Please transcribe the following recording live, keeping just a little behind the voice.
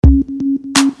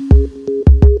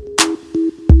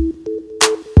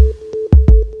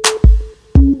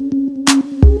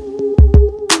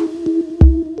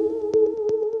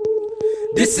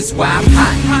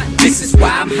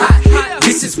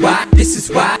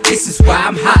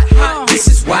I'm hot. This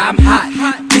is why I'm hot.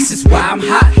 This is why I'm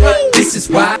hot. This is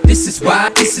why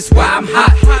I'm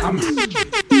hot. I'm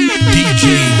DJ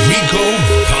Rico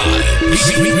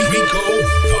Vibes. Rico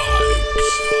Vibes.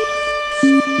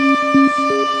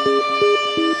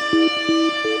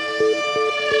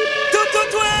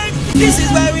 This is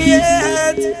why we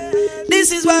at.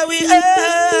 This is why we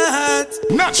at.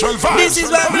 Natural Vibes. This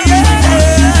is why we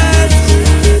at.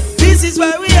 This is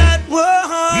why we at.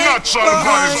 Natural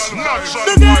Vibes.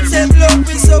 The girls say love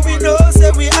me, so we know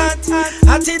say we at.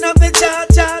 Hotting up the chat.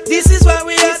 This is why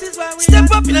we at.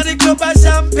 Step up in the club and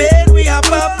champagne we are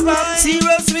pop.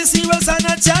 Serious we serious and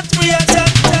a chat we are chat.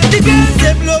 The girls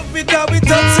them love me 'cause we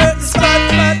touch certain spot.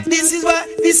 This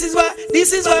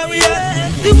is why we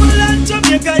at. The whole of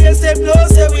Jamaica, yes them know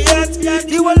say we at.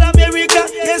 The whole of America,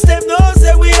 yes them know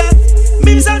say we at.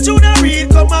 Mims and Junior Reid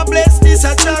come and bless this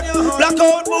attack.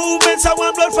 Blackout movements and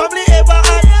one blood family ever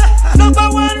had. Number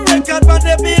one record on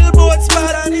the Billboard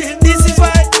spot. This is why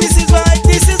we at.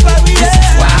 This is why we at.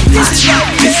 This is why I'm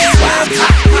hot. This is why I'm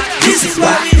hot. This is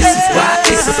why I'm hot.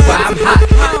 This is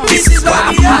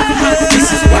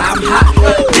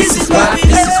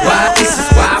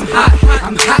why I'm hot.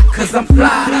 I'm hot 'cause I'm fly.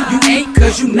 You ain't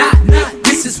 'cause you not.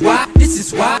 This is why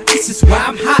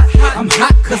I'm hot. I'm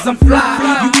hot 'cause I'm fly.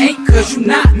 You ain't 'cause you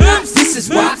not. This is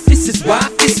why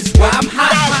I'm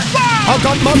hot. I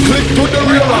got my click to the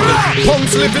rear of me.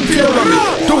 Punks living fear of me.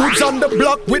 Dudes on the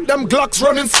block with them Glocks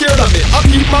running scared of me. I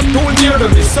keep my tool near to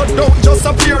me, so don't just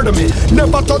appear to me.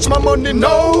 Never touch my money,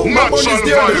 no. My money's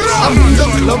dear to me. I'm in the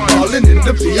club balling in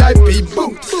the VIP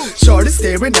booth. Shorty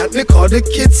staring at me 'cause the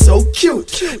kid's so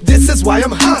cute. This is why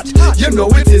I'm hot, you know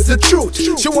it is the truth.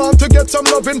 She want to get some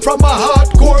loving from a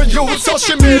hardcore youth, so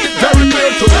she made it very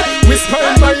clear to me. Whisper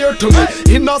in my ear to me,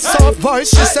 in a soft voice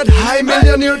she said hi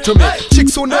millionaire to me.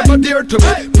 Chicks who never dear to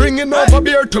me, bringing over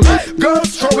beer to me. Girls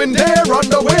throwing their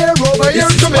underwear over here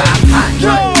to me.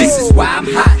 This is why I'm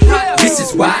hot. This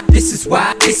is why I'm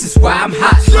hot. This is why I'm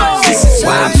hot. This is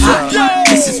why I'm hot.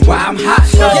 This is why I'm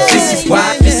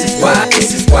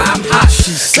hot.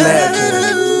 She slapped me.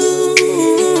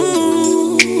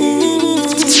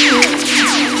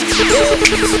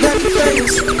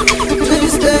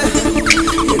 Please, you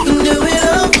can do it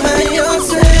all by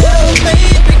yourself,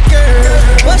 baby girl.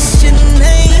 What's your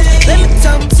name? Let me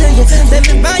talk to you. Let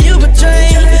me buy you a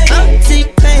drink. I'm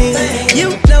T-Pain. You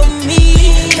know me.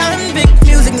 Convict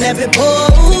music, never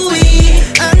boy.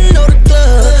 I know the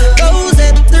club goes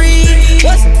at 3.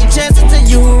 What's the chances of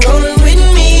you rolling with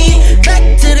me? Back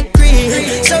to the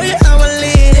crib, show you how I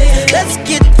live. Let's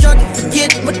get drunk and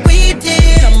forget what we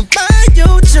did. I'ma buy you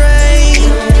a drink.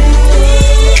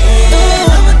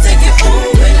 I'ma take it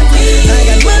home with me. I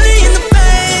got money in the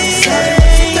bank.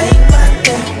 Think about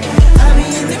that. I be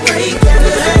in the break.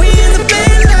 We in the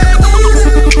bed like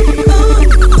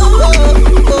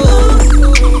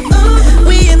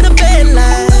we in the bed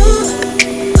like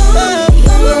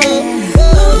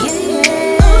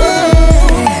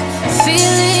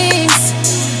feelings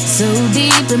so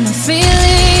deep in my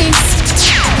feelings.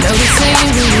 No, they say you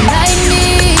really like me.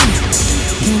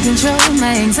 Can't control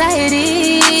my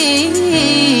anxiety.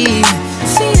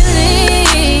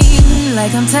 Feeling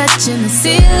like I'm touching the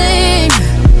ceiling.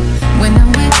 When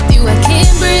I'm with you, I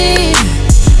can't breathe.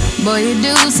 Boy, you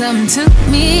do something to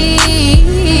me.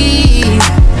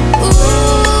 Ooh,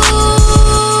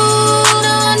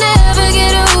 no, I'll never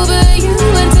get over you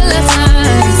until I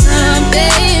find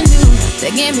something new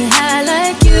that get me high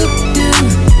like you do.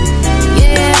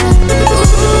 Yeah.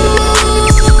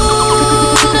 Ooh,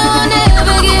 no, I'll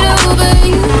never get over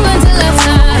you until I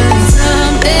find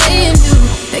something new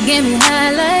that get me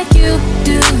high like you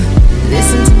do.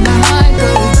 Listen to my heart go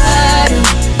bottom,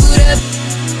 boot up,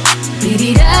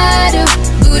 beady-da-do,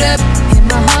 boot up, and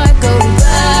my heart go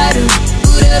bottom,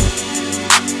 boot up,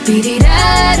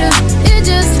 beady-da-do. It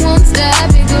just won't stop,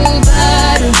 it go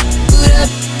bottom, boot up,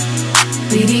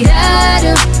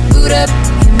 beady-da-do, boot up,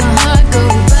 and my heart go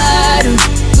bottom,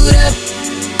 boot up,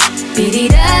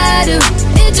 beady-da-do.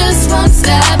 It just won't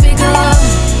stop, it go.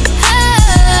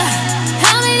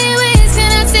 How many ways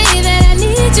can I say that I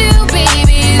need you,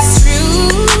 baby? It's true.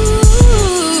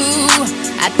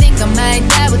 I think I might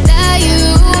die without you.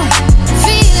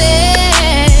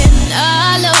 Feeling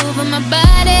all over my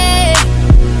body.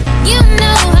 You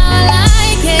know how I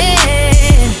like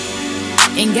it.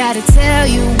 Ain't gotta tell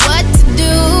you what to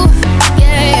do.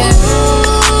 Yeah.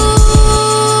 Ooh,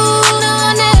 no,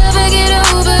 I'll never get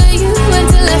over you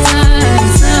until I find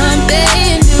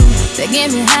something new that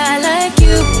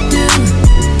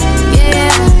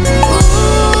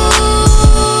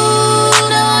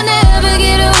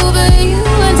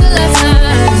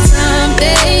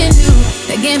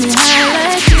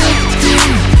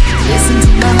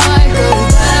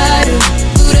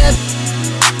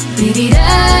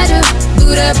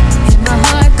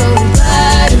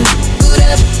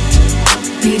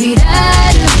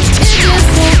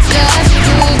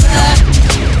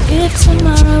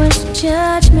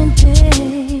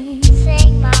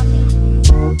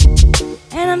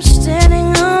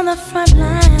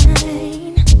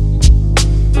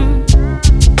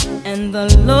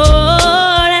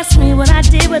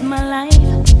my life,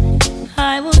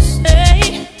 I will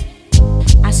say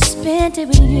I spent it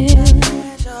with you.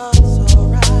 It's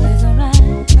alright.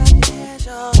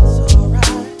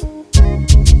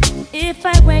 If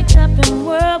I wake up in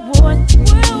World War III,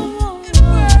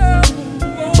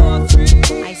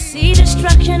 I see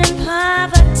destruction and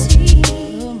poverty,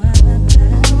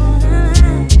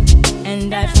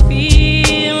 and I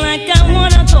feel like I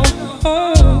wanna go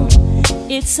home.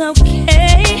 It's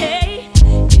okay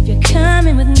if you're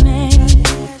coming with me.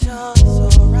 It's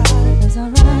alright. It's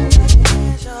alright.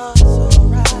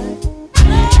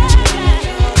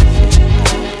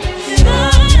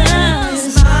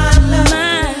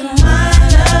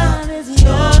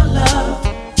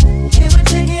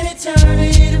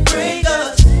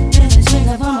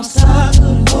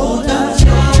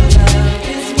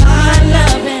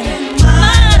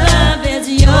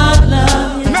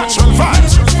 Natural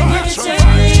vibes.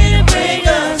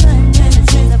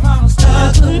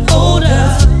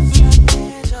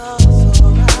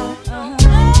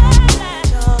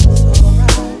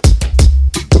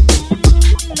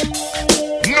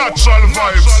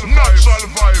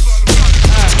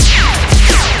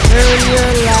 Turn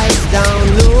your lights down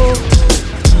low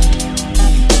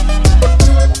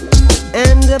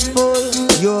and pull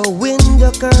your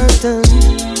window curtain.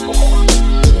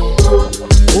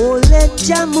 Oh, let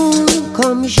your moon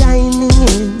come shining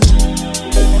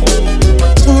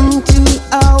into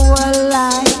our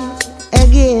life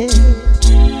again.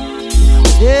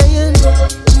 Saying,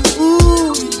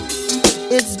 ooh,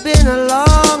 it's been a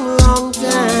long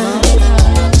time.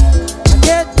 I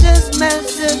get this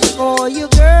message for you,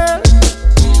 girl,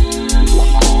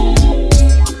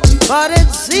 but it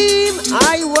seemed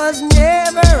I was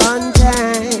never on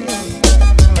time.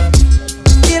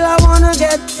 Still I wanna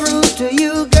get through to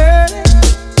you, girl,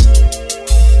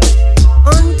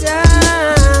 on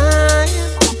time.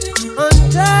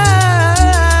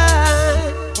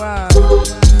 Wow.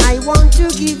 I want to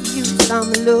give you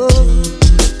some love.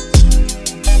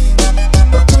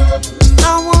 I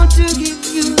want to give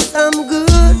you some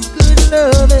good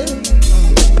loving.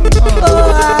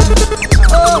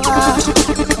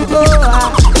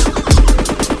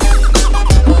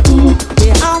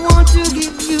 Yeah, I want to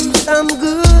give you some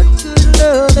good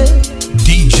loving.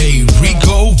 DJ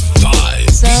Rico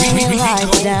Vibes. Turn your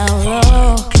lights down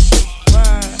low.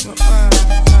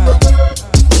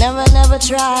 Never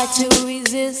try to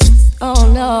resist. Oh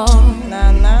no.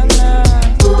 Nah.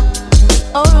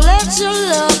 Oh, let your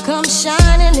love come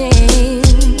shining in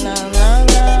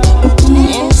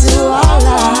into our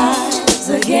lives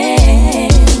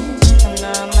again.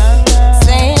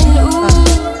 Saying, ooh,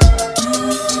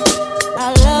 I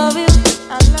love you.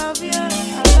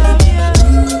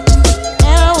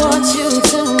 And I want you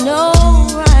to know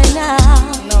right now.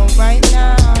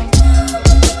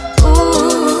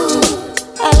 Ooh,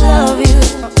 I love you.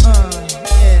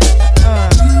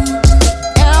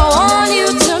 And I want you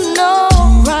to know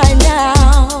right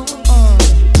now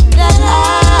that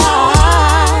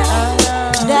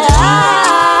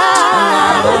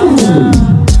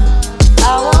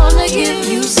I wanna give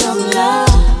you some love.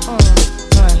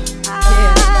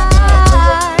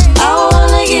 I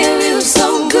wanna give you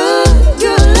some good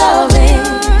loving.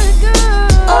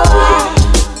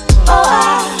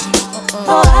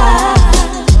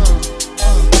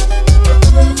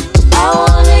 I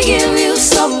wanna give you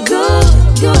some good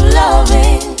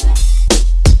loving.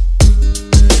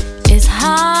 It's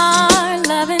hard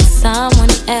loving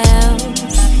someone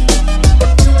else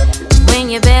when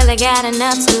you barely got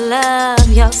enough to love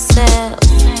yourself.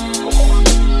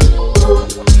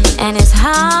 And it's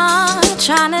hard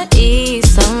trying to ease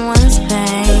someone's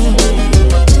pain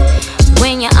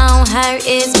when your own hurt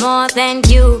is more than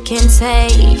you can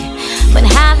take. But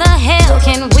how the hell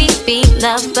can we be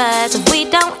lovers if we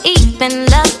don't even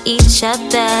love each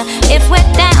other? If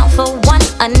we're down for one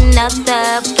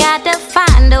another, we gotta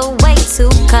find a way to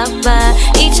cover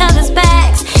each other's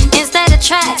backs instead of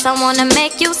tracks. I wanna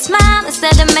make you smile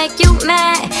instead of make you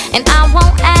mad, and I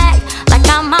won't act like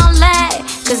I'm all that.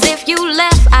 Cause if you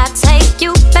left, I'll take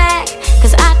you back.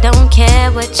 Cause I don't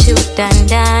care what you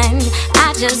done.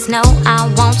 I just know I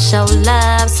won't show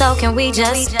love. So can we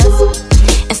just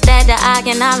instead of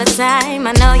arguing all the time?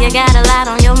 I know you got a lot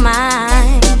on your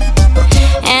mind,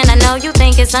 and I know you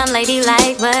think it's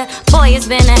unladylike, but boy, it's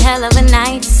been a hell of a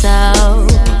night. So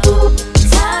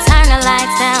turn the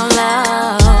lights down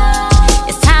low.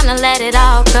 It's time to let it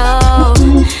all go.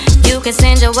 You can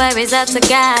send your worries up to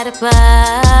God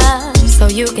above, so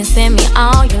you can send me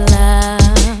all your love.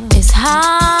 It's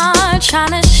hard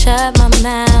trying to shut my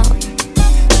mouth,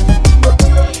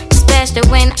 especially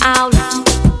when I'll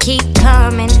keep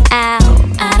coming out.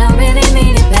 I don't really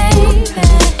mean it, baby.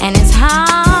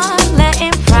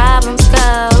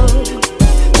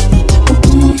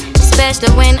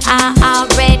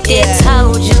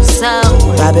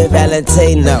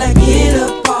 Valentino. When I get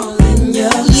up all in ya,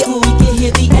 we can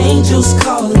hear the angels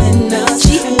calling us,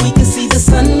 and we can see the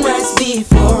sunrise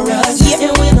before us.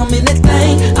 And when I'm in that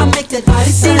thing, I make that body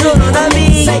say, you know what I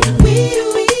mean? Say,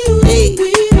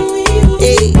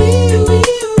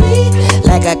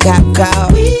 like a cop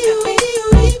call.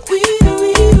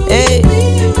 Hey,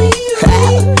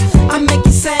 I make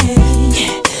you say,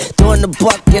 doing the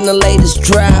buck in the latest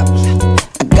drop.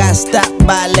 I got stopped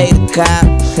by a lady cop.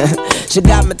 She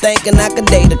got me thinking I could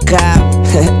date a cop.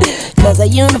 Cause her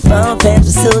uniform pants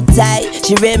were so tight.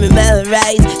 She read me my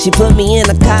rights. She put me in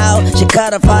a call. She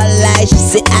cut off all the lights. She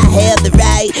said I have the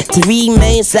right to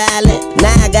remain silent.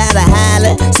 Now I gotta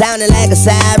holler, sounding like a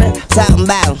siren. Talking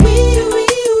about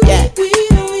yeah,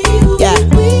 yeah,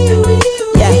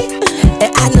 yeah.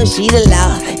 And I know she the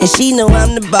law, and she know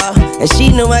I'm the ball, and she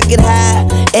know I get high,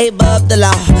 above the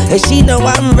law, and she know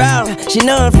I'm raw. She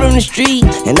know I'm from the street,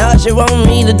 and all she want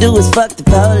me to do is fuck the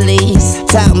police.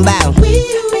 Talking about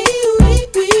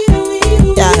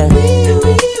yeah,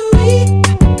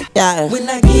 yeah. when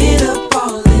I get up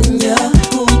all in ya,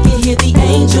 we can hear the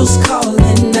angels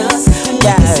calling us, and we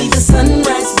can see the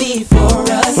sunrise before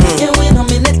us. And when I'm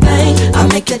in that thing, I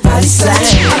make that body say, I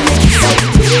make it say,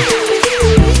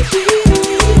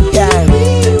 yeah,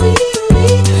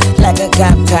 like a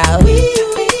cop call.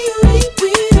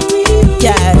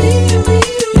 Yeah,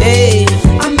 hey.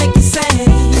 I make it say.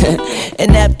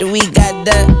 And after we got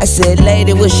done, I said,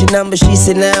 lady, what's your number? She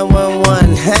said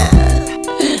 911,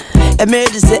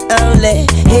 emergency only.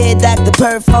 Head doctor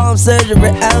perform surgery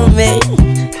on me.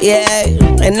 Yeah,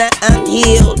 and now I'm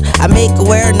healed. I make her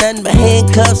wear nothing but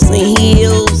handcuffs and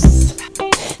heels.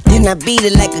 Then I beat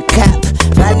it like a cop.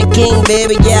 Rodney King,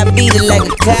 baby, yeah, I beat it like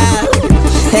a cop.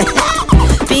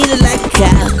 Beat it like a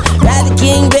cop. Rodney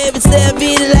King, baby, say I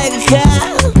beat it like a cop.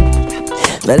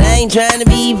 But I ain't trying to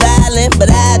be violent, but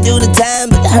I do the time.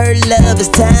 But her love is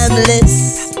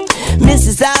timeless.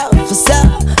 Mrs. Officer,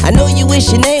 I know you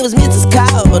wish your name was Mrs.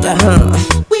 Calder, huh?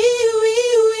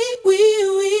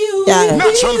 Yeah,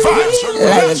 Natural vibes.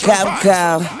 like a cop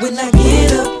call. When I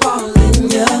get up all in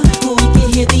ya, we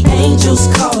can hear the angels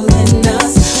calling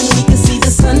us, and we can see the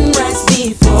sunrise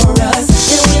before us.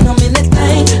 And when I'm in that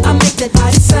thing, I make that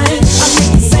body sing. I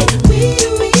make it say,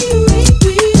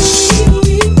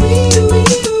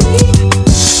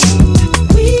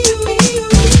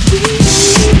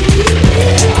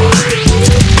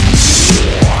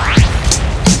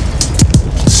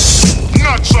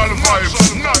 Natural vibes.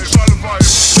 Natural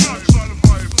vibes.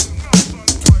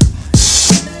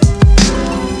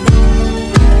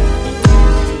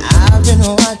 I've been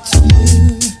watching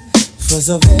you for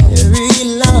so very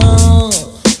long,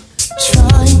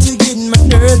 trying to get my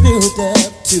nerves built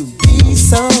up to be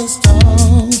so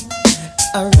strong.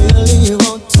 I really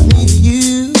want to meet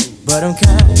you, but I'm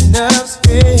kind of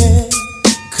scared,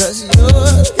 'cause you're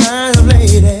the kind of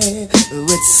lady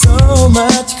with so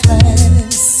much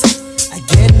class. I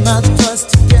get my thoughts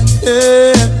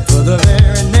together for the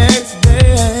very next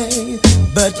day,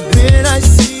 but when I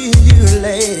see you,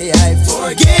 lady, I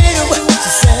forget what you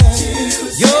said.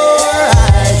 Your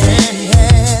eyes and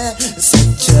hair,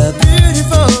 such a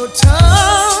beautiful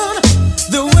tone.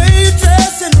 The way you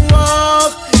dress and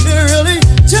walk, it really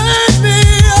turned me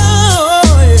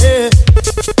on, yeah.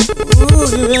 Ooh,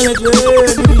 you really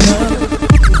turned me on.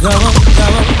 Come on,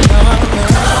 come on, come on,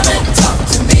 come and talk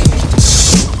to me.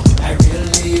 I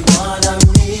really wanna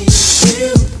meet you.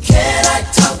 Can I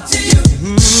talk to you?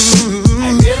 I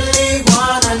really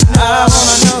wanna know. I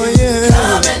wanna know you.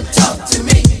 Come and talk to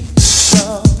me.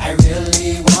 I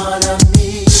really wanna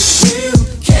meet you.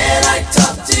 Can I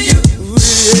talk to you?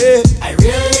 I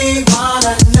really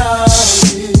wanna know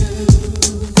you.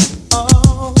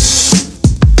 Oh,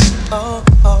 oh,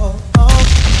 oh, oh,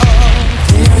 oh.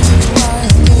 There's a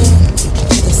quiet again,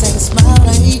 the same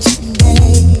smile each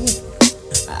day.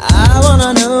 I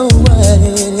wanna know what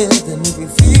it is that makes me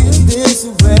feel this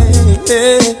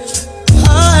way.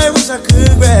 I wish I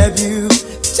could grab you,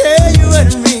 tell you what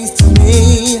it means to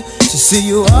me, to see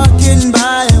you walking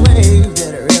by a wave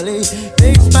that really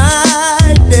makes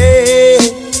my day.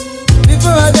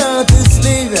 Before I go to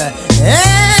sleep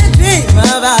and dream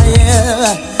about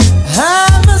you,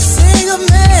 I'm a single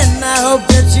man, I hope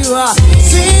that you are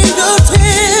single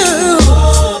too.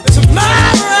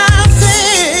 Tomorrow I'll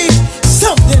say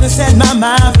something to set my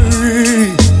mind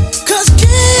free, 'cause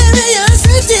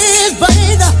curiosity is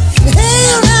burning the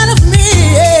hell out of me,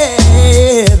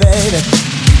 yeah, baby.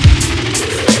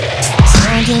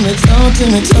 Talk to me, talk to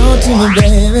me, talk to me,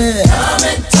 baby. Come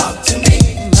and talk to me,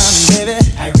 my baby.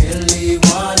 I really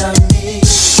wanna meet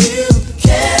you.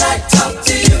 Can I talk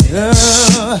to you?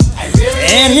 I really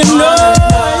and you know,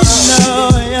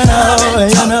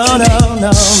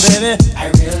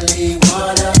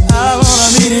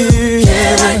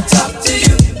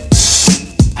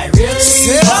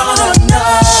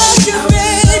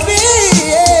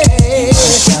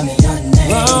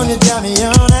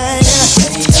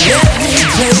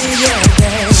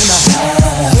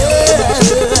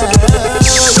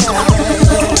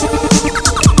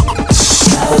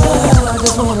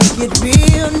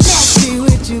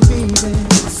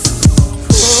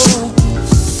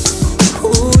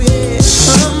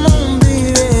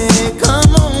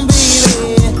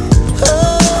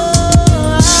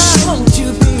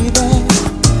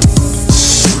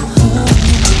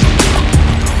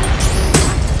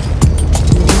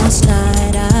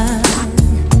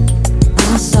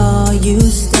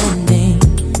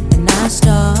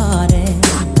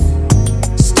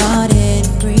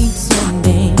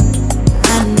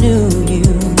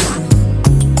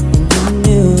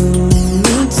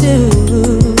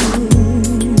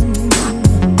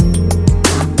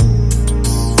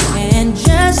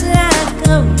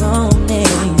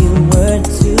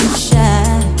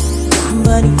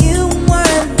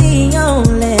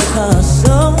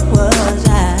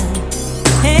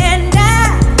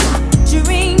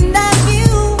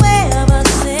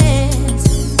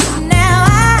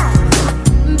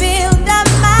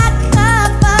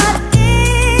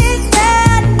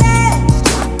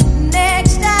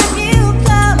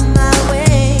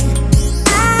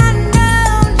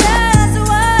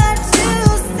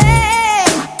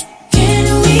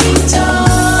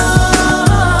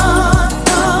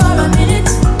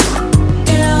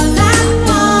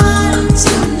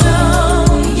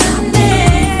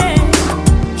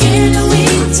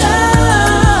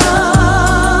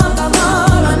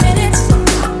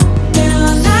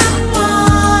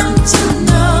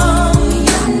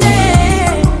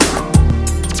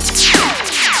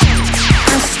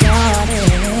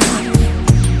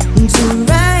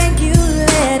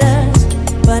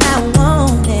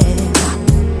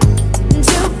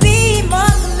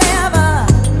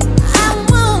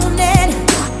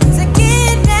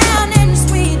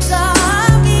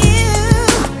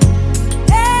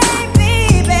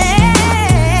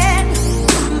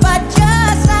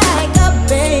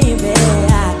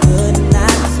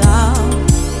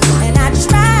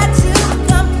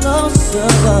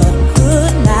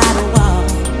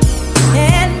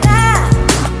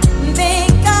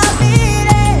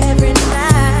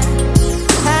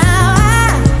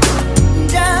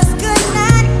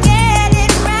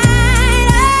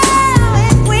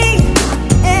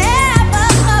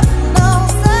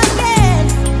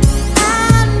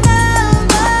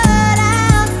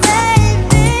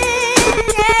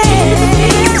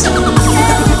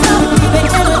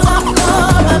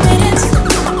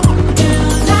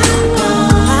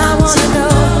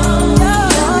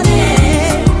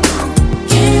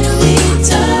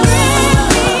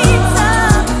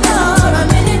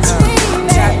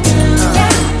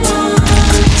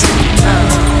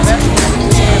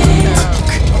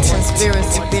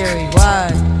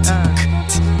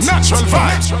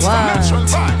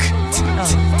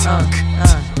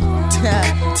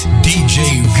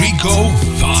 DJ Rico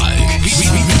 5.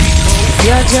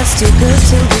 You're just too good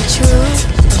to be true.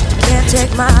 Can't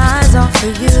take my eyes off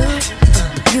of you.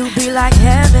 You be like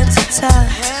heaven to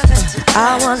touch.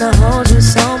 I wanna hold you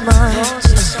so much.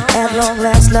 At long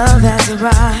last love has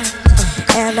arrived,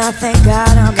 and I thank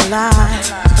God I'm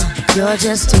alive. You're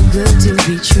just too good to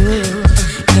be true.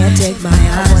 Can't take my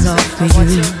eyes off of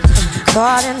you.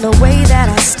 Caught in the way that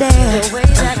I stare.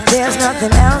 There's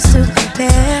nothing else to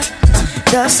compare.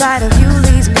 The sight of you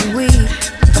leaves me weak.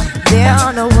 There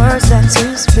are no words left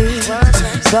to speak.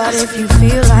 But if you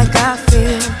feel like I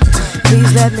feel,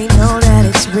 please let me know that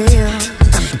it's real.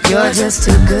 You're just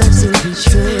too good to be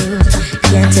true.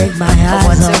 Can't take my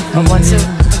eyes off of you.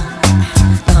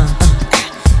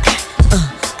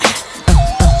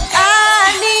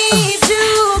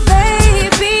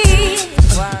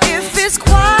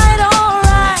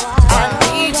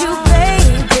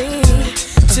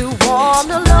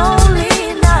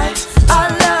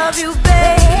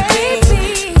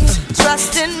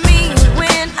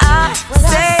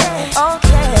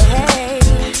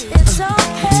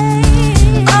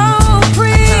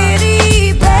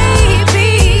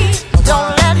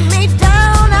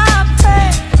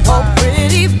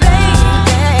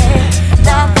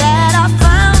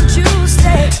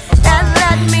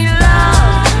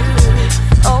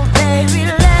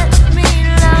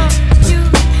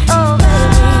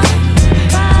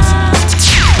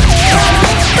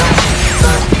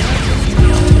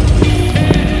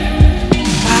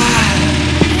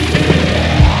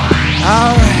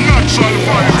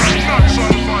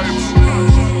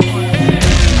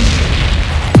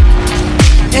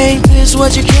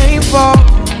 What you came for?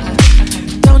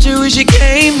 Don't you wish you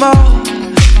came more?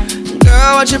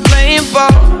 Girl, what you playing for?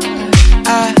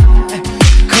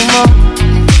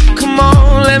 Come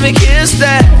on, let me kiss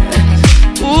that.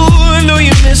 Ooh, I know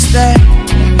you missed that.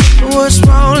 What's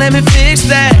wrong? Let me fix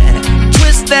that.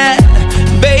 Twist that,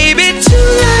 baby.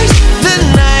 Tonight's the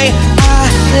night I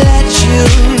let you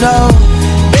know.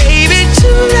 Baby,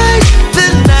 tonight's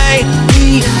the night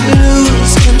we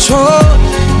lose control.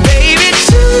 Baby,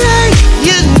 tonight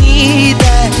you need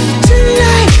that.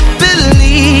 Tonight,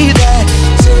 believe that.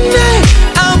 Tonight,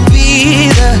 I'll be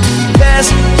the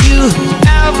best you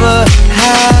ever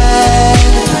had.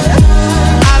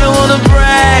 I don't wanna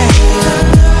brag,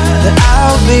 but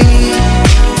I'll be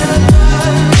the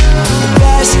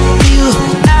best you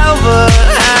ever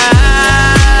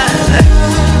had.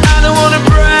 I don't wanna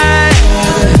brag,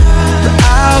 but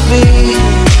I'll be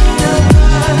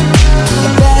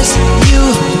the best you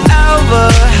ever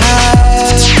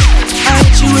had. I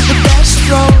hit you with the best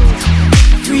stroke,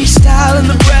 freestyle in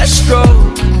the breaststroke,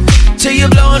 till you're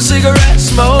blowing cigarette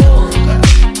smoke,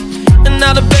 and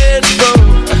now the bed's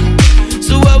broke.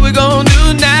 So what we gon'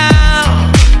 do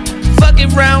now? Fuck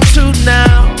it, round 2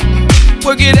 now.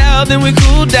 Work it out, then we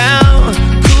cool down,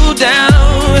 cool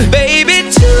down. Baby,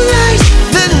 tonight's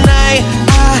the night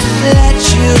I let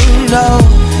you know.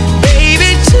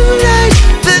 Baby, tonight's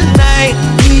the night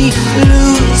we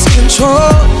lose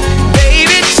control.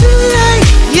 Baby, tonight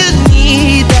you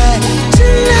need that.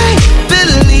 Tonight,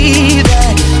 believe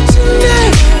that.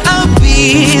 Tonight, I'll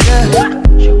be the.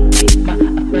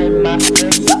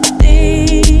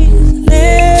 These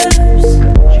lips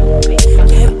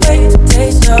can't wait to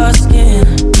taste your skin,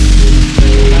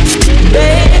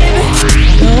 baby.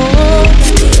 No,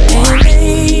 and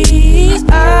these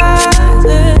eyes, I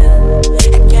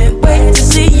can't wait to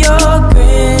see your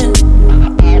grin.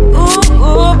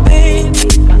 Ooh, baby.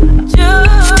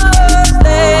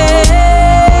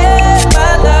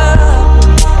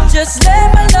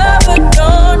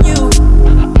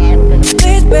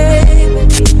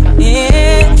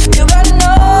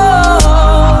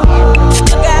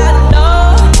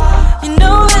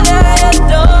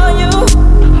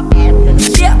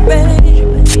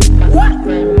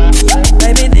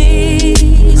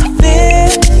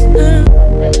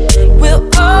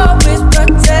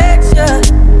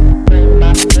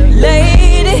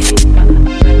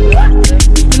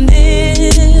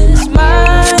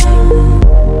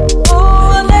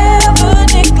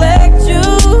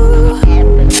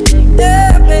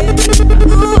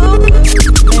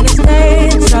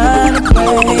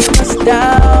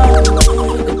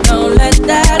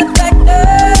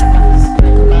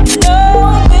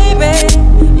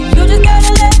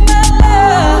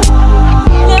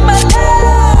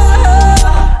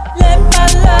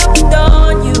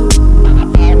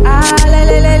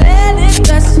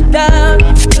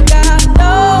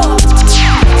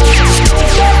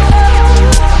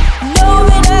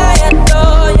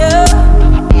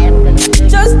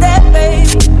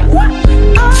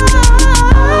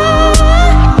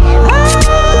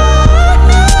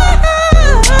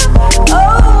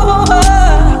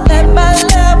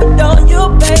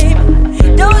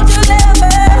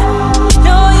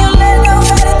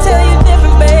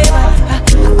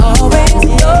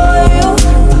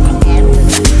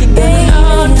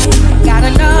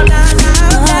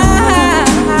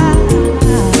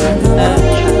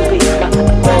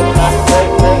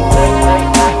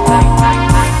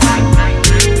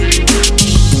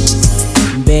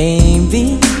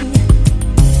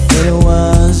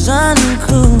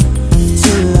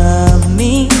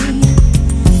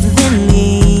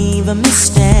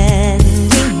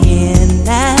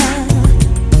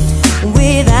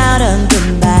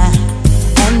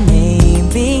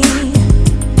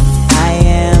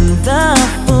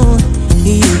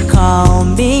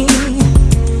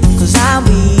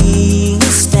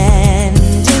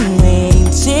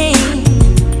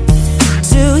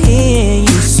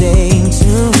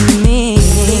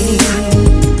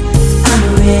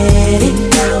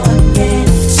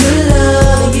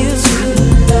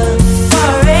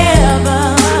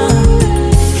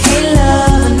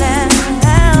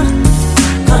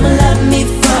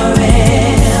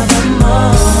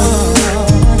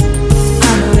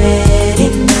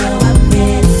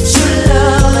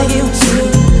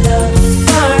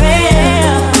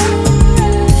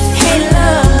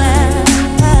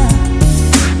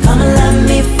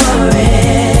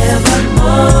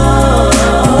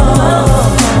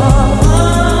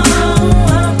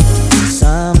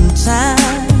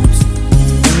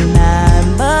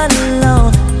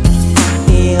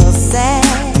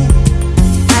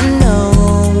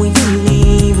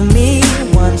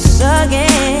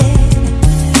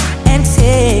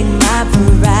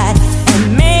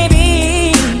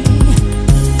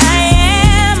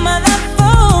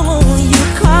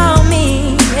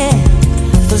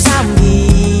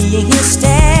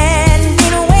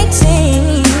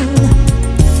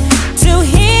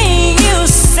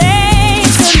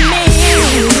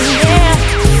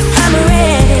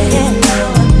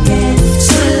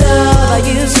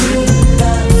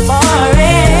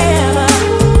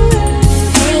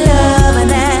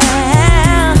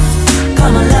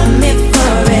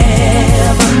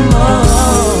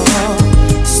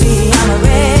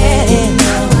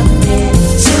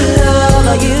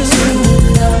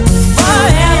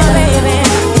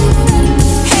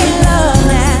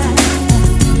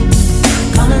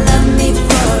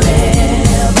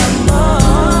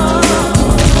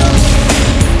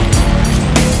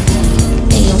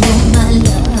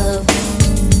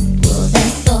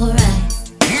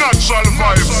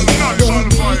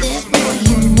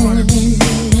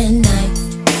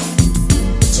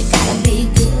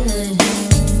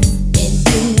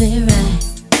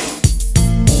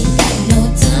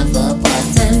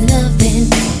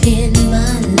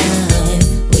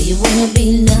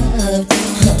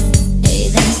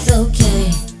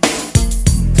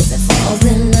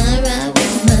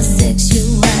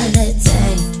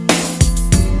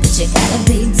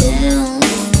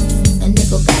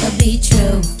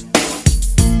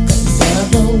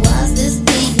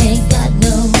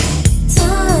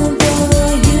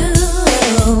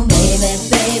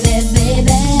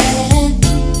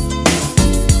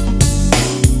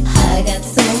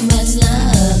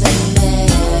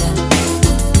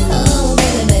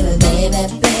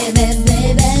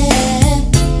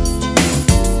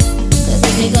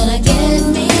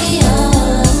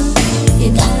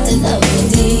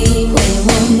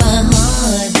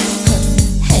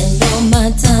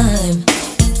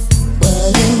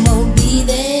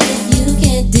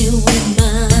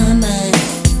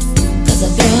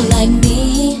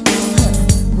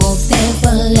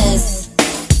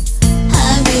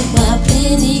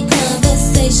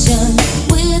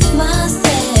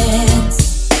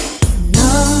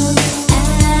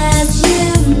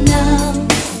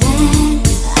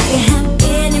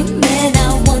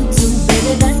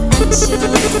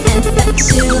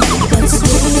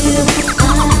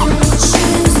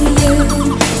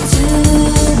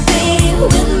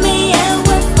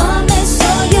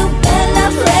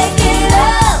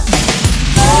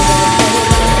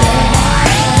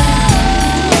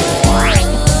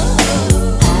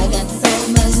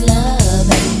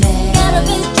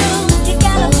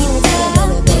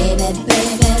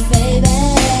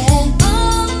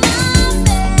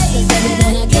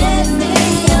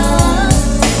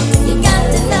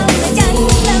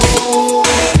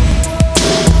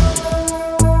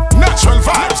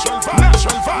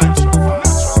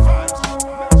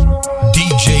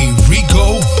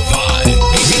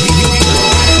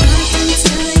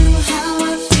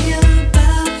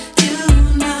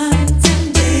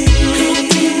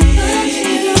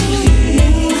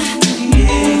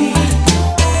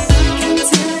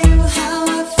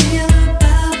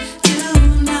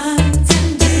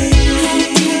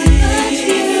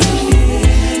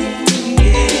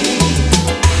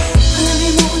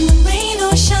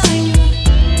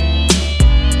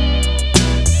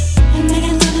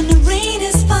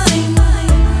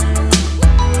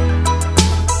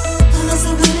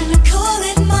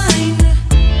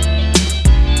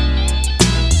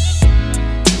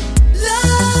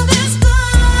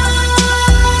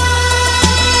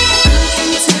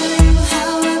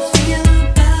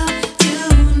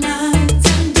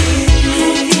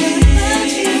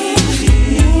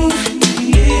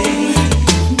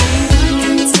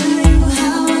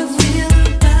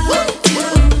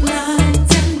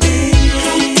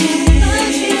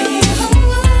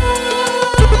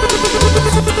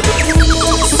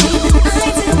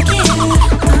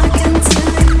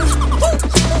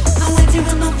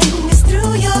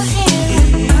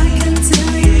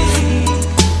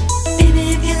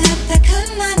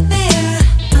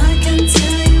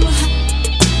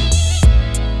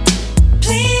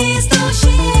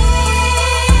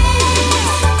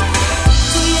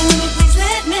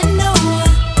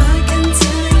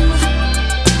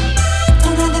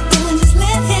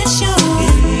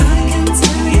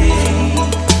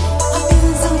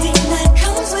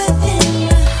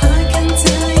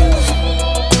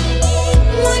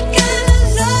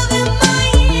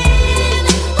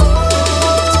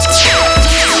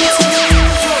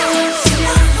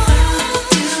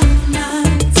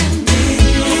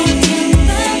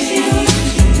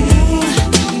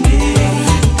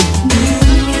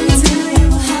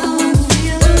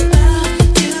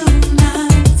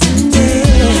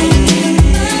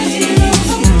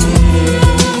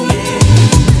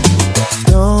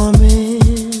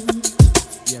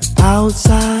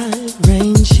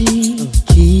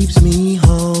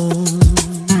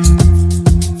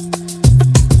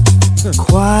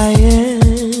 Quiet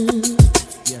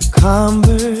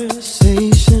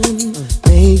conversation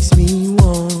makes me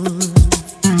warm,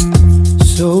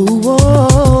 so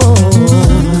warm.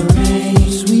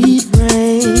 Sweet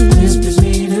rain whispers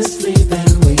me to sleep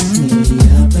and wakes me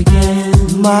up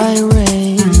again. My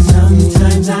rain,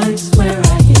 sometimes I swear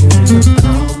I hear her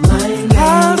call my name.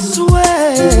 I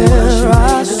swear,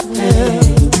 I swear.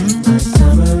 My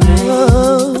summer rain.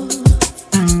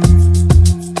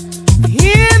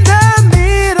 In the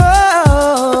middle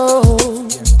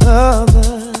of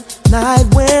the night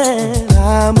when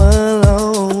I'm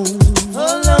alone,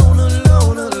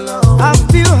 I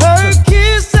feel her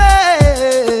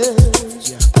kisses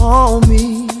on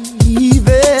me,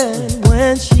 even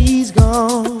when she's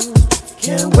gone.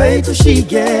 Can't wait till she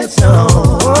gets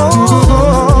home.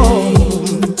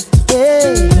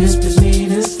 Yeah. Whispers me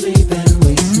to sleep and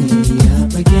wakes me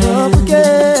up again.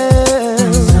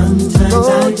 Sometimes I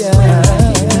swear I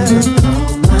hear her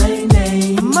call my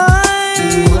name. My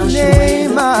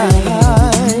name, my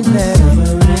name.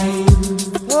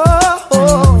 Oh,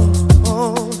 oh,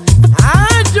 oh.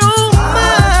 I don't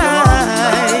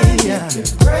mind if it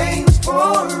rains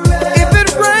forever. If it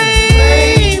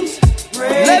rains,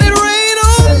 let it rain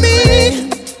on me.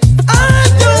 I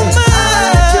don't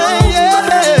mind,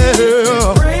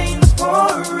 yeah. Rains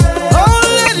forever. Oh,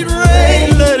 let it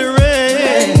rain, let it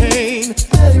rain.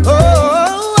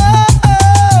 Oh, oh,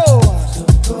 oh. So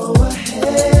go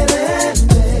ahead and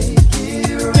make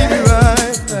it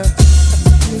right.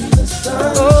 In the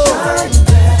sunshine,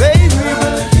 baby,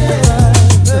 make it right.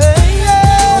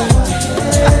 Yeah.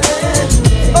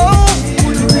 Oh,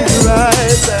 put it right.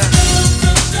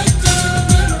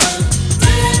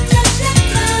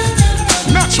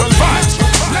 Natural vibes,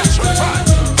 natural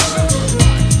vibes.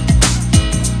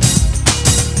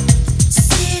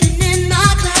 Sitting in my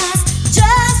class,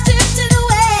 just drifting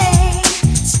away,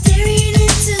 staring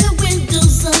into the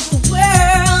windows of the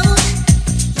world.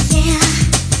 Yeah,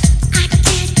 I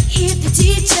can't hear the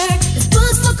teacher. His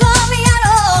books won't call me at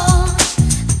all.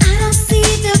 I don't see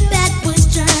the bad boys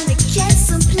trying to catch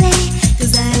some play,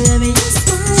 'cause I love it just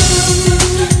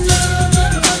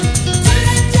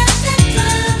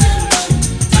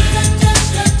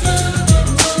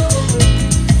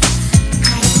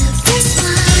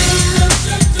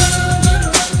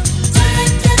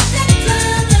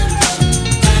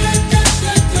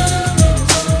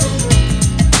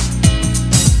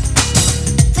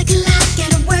the clock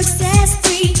at work says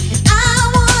 3, and I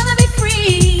wanna be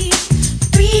free.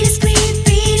 Free to scream,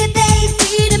 free to bathe,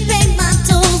 free to pay my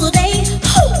tolls all day.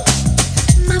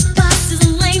 My boss is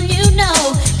lame, you know,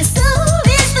 and so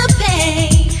is the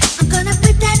pay. I'm gonna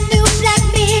put that new black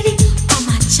mini on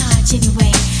my charge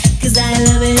anyway, 'cause I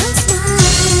love it.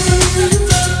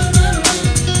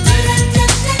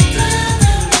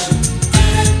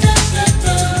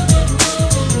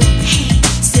 Hey,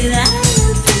 said I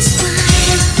love this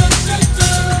smile.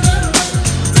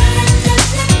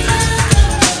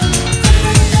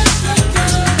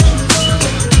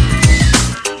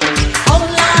 Oh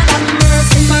Lord have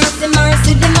mercy, mercy,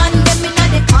 mercy. The man them inna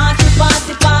the party,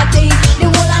 party, party. The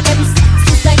whole of them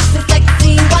sexy, sexy,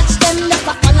 sexy. Watch them just a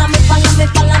follow me, follow me,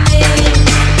 follow me.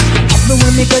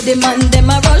 Everywhere me go, the man them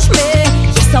a rush me.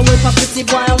 Yes, I wait for pretty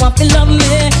boy, I want to love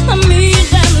me. I need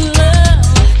them love.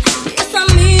 Yes, I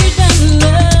need them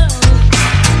love.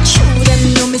 Show them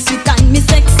know me sweet and me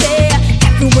sexy.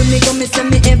 Everywhere me go, me say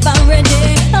me ever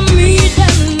ready. I need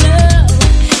them love.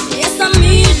 Yes, I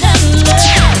need them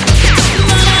love.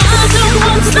 But I don't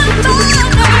want somebody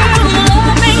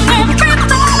loving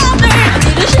everybody. I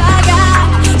need a shy guy,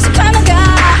 some kind of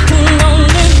guy who'll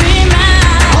only be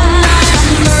mine. Oh Lord have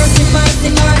mercy, mercy,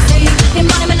 mercy. The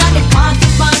man them inna the party,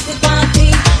 party, party.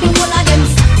 The whole of them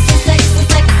sexy, sexy,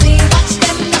 sexy. Watch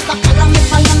them just a follow me,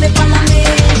 follow me, follow me.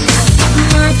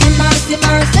 Mercy, mercy,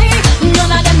 mercy.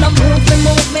 None of them no move me,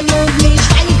 move me, move me.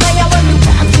 Shine fire when you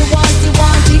want, you want, you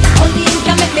want it. Only you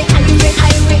can make me angry,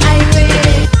 angry, angry.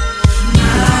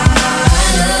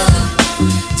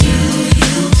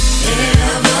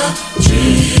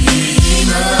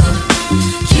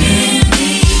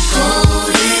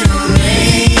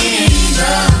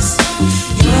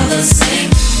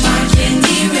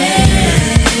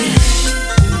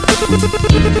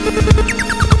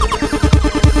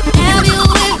 Have you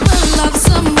ever loved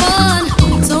someone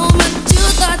so much you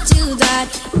thought you died,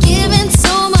 giving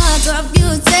so much of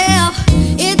yourself?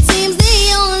 It seems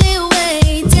the only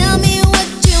way. Tell me what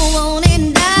you want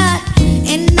and I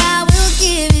will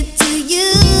give it to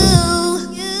you.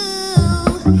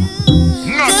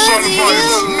 Natural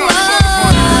vibes, natural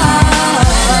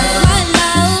vibes. My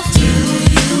love. Do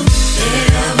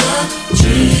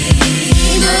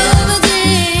you ever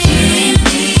dream?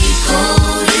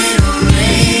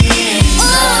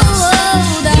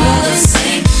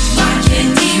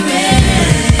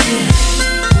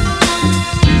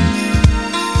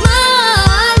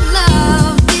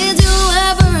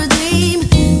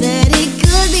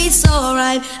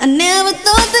 boy. I never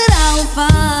thought that I would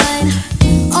find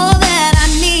all that I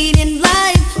need in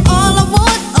life. All I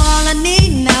want, all I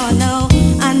need. Now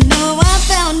I know I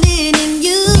found it in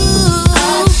you.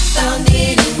 I found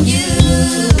it in you.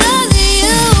 'Cause of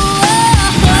you,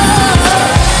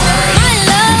 my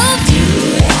love. Do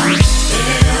I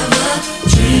ever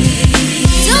dream?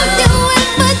 Don't you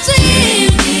ever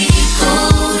dream?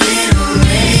 Cold in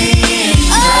rain.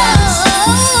 Oh,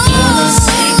 don't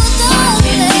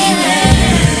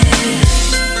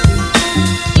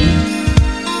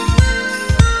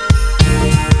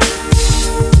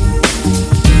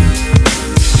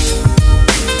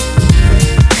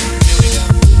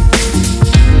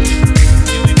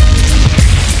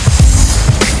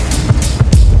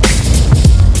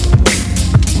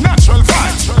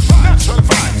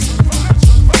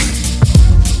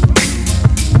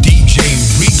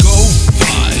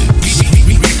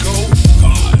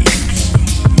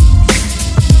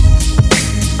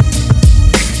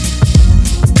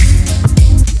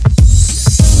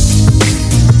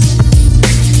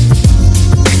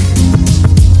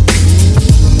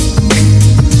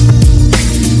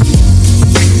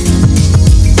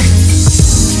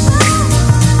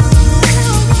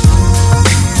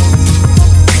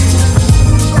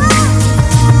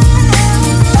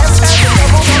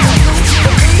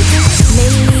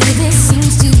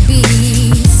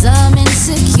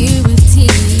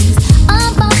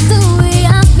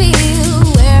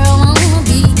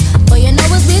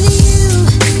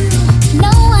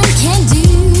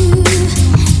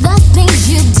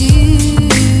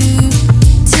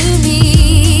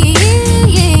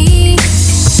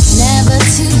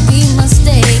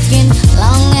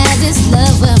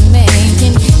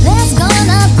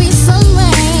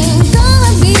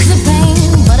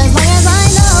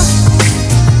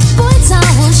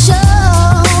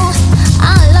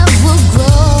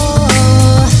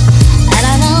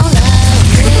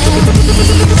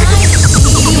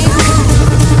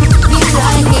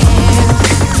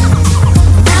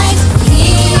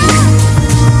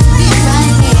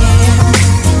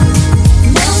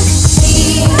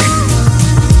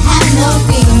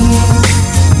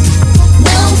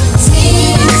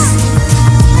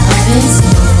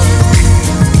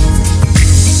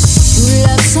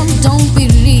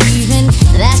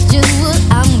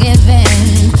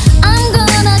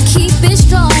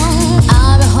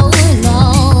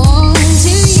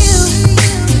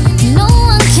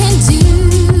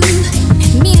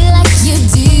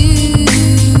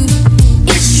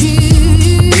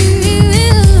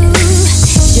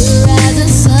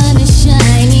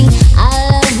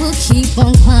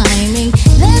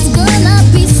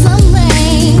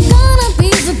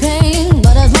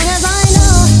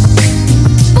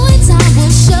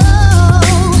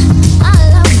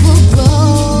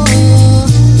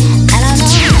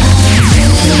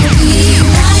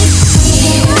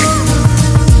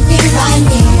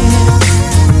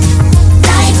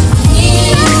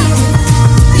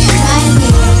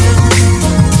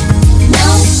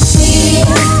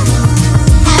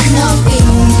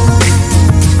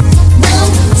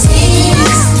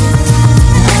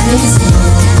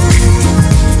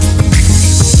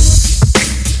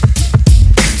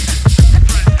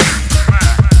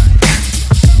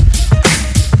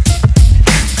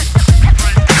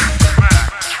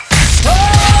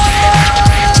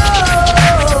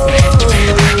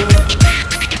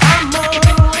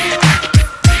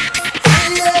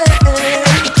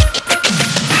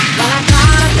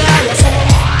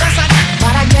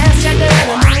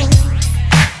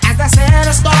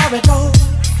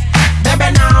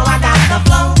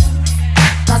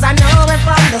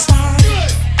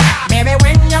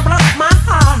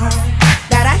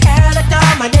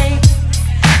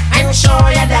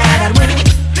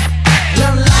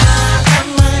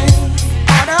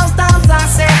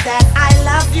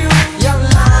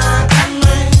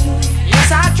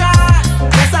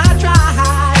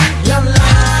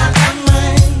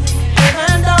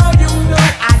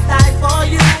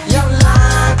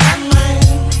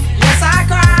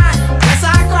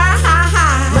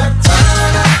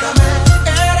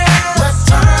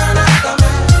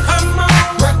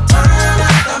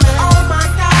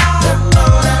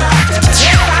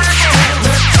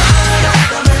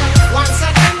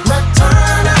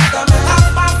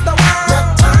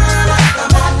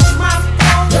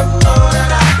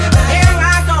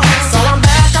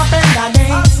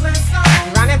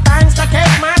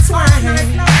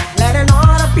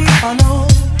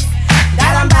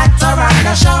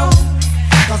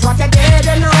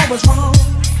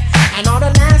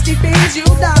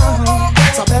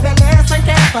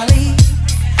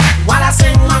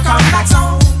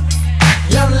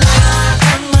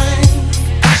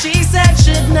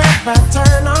never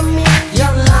turn on me. You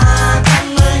lied to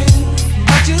me,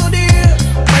 but you did,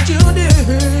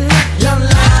 You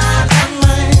lied to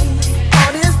me.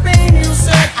 All this pain you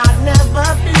said I'd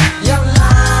never feel. You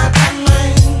lied to me,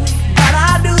 but I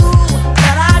do.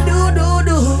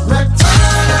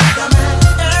 Return it to me,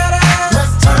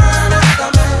 return it to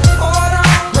me. Hold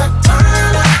on,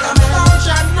 return it to me. Don't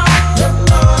you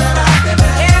know that I've been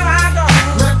here I go.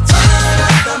 Return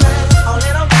it to me, oh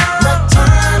little girl.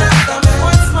 Return it to me,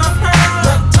 what's my pearl?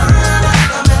 Return it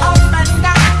to me, up and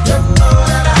down. You know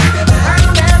that I've been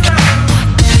round and round.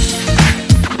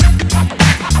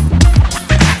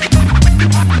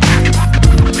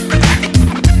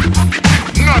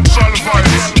 Natural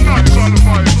vibes, natural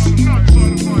vibes,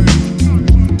 natural vibes.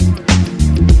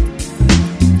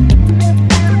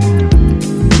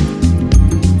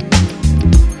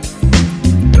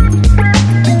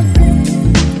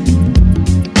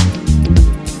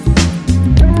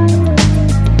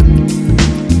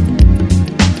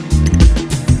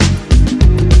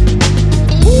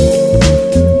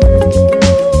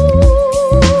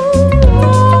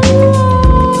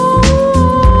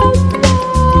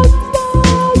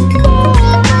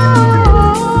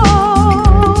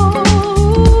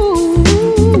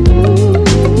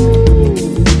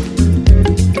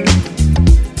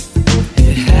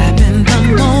 It happened the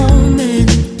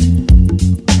moment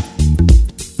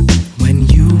when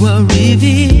you were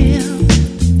revealed.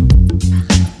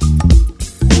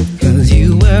 'Cause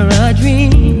you were a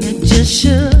dream that just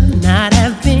should not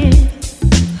have been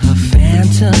a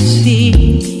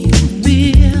fantasy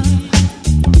real.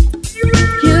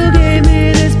 You gave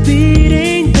me this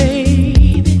beating,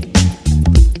 baby,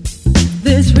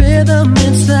 this rhythm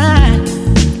inside.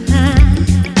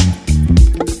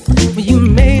 You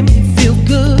made me feel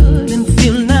good and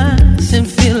feel nice and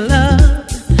feel love.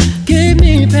 Gave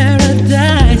me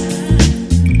paradise.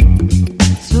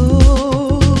 So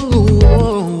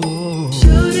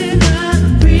shouldn't I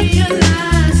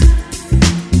realize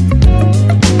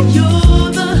you're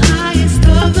the highest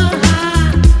of the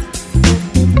high?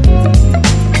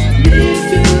 If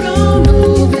you don't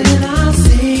know, then I'll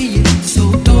say it. So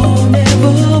don't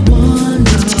ever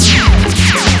wonder. Shouldn't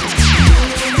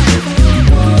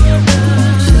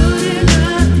I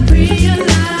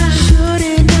realize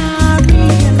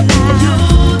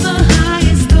you're the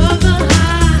highest of the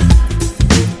high?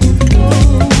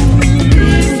 If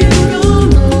you don't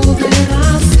know, then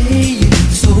I'll say it.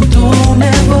 So don't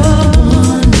ever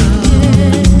wonder.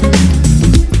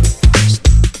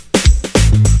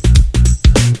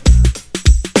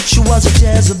 She was a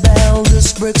Jezebel,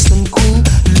 this Brixton queen,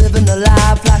 living a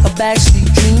life like a backstreet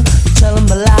dream, telling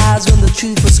me lies when the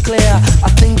truth was clear. I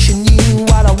think she knew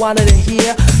what I wanted to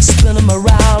hear, spinning me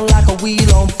around like a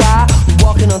wheel on fire,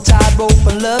 walking on tightrope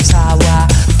and love's highway.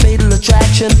 Fatal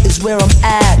attraction is where I'm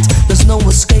at, there's no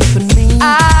escaping me.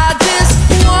 I just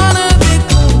wanna be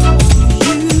close to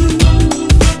you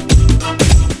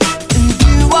and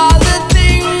do all the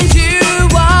things you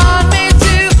want me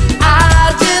to. I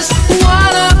just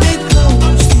wanna be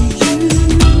close to you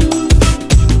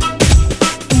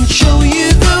and show you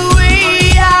the way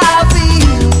I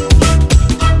feel.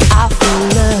 I feel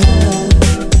love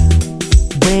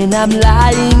when I'm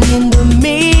lying in the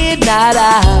midnight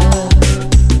hour,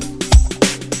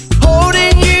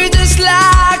 holding you just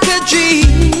like a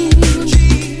dream.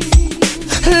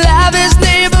 Love is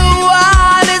never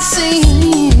what it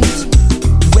seems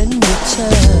when we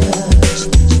touch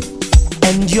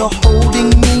and you're holding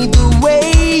me the way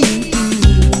you do.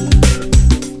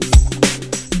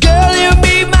 Girl, you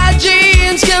make my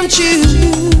dreams come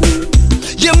true.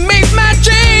 You make my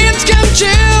dreams come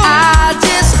true. I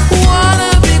just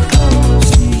wanna be close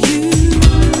to you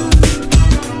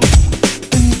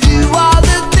and do all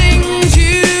the things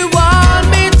you want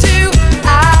me to. I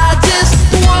just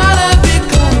wanna be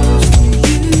close to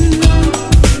you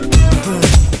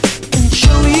and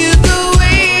show you the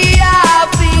way I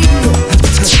feel.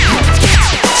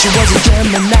 She was a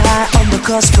Gemini on the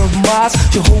cusp of Mars.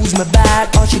 She holds me back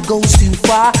or she goes too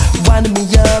far, winding me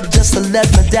up just to let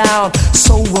me down.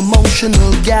 So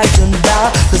emotional, gagged and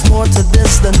bound. There's more to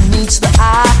this than meets the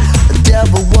eye. A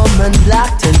devil woman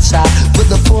locked inside, with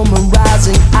the full moon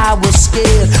rising. I was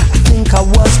scared, I think I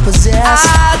was possessed. I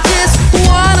just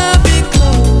wanna be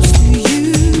close to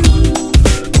you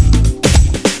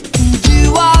and do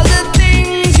all the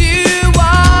things you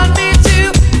want me to.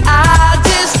 I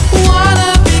just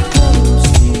wanna be close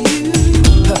to you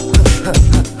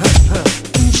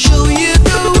and show you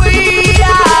the way I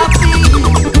feel.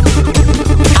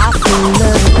 I feel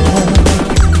love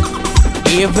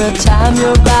every time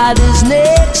your body's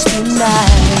next to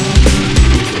mine.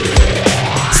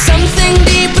 Something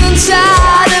deep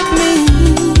inside of me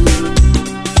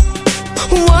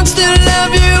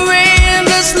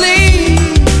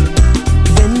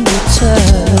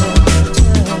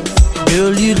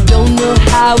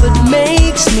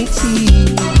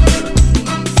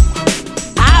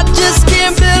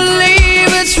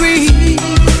tree.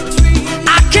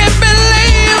 I can't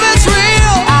believe it's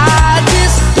real. I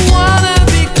just wanna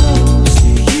be close to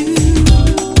you.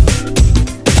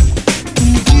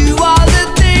 You are the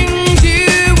things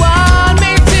you want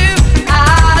me to.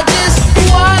 I just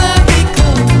wanna be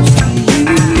close to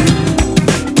you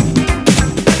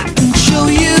and show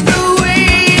you the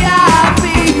way I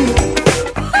feel.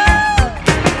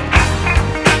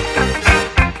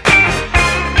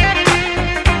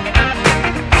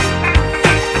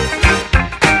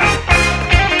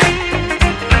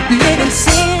 Living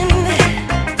sin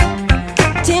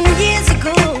 10 years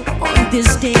ago on this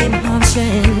day of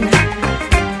sin.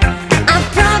 I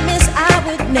promised I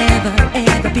would never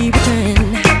ever be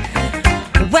returned.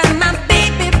 When my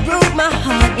baby broke my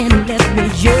heart and left me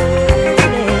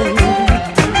yearning.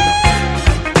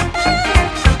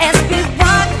 As we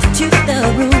walked to the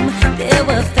room, there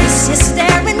were faces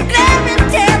staring, glaring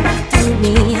terror through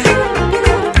me.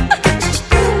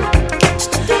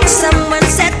 Someone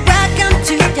said, "Welcome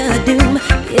to the doom."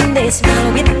 And they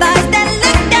smiled with eyes that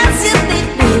looked as if they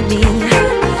knew me.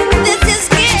 This is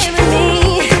scaring me.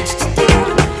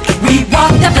 We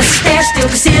walked up the stairs, still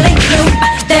the ceiling gloom.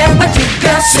 There were two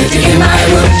girls sitting in my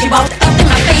room. She walked up in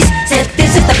my face, said,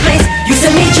 "This is the place. Used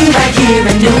to meet you right here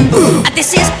in noon." This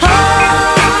is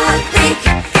Heartbreak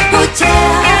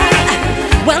Hotel.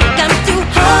 Welcome to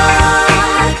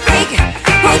Heartbreak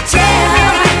Hotel.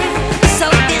 So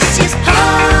this is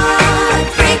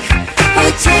Heartbreak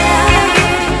Hotel.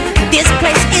 This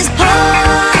place is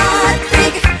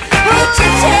Heartbreak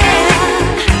Hotel.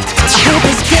 I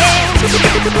was there.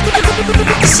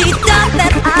 She thought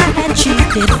that I had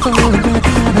cheated for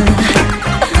another.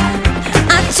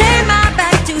 I turned my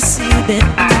back to see that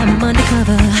I'm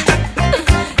undercover.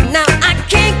 Now I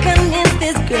can't convince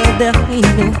this girl that we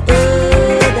no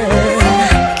other.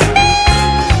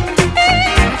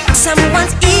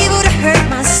 Someone's evil to hurt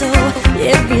my soul.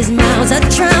 Every smile's a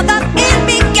trial that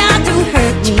envy got to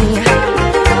hurt me.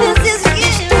 This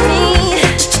is killing me.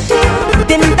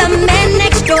 Then the man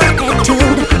next door had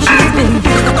told she's been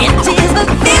in tears for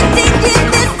 15 years.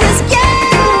 This is killing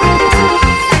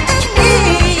me.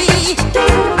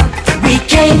 We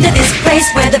came to this place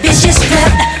where the vicious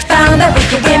slept. Found the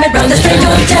wicked women run the strange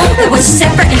hotel. It was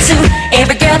separate and Sue,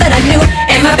 every girl that I knew,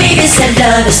 and my baby said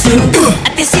love is too.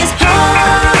 This is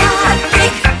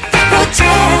Heartbreak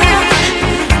Hotel.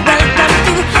 Welcome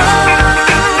to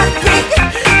Heartbreak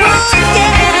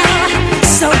Hotel.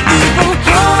 So evil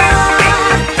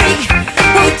Heartbreak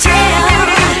Hotel.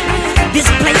 This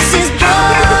place is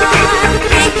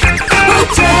Heartbreak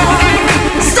Hotel.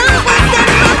 Someone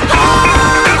said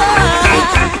heart.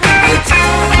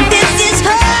 This is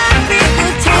Heartbreak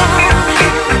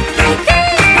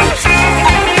Hotel.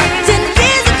 10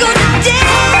 years ago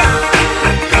today.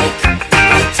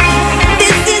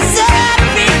 This is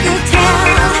Heartbreak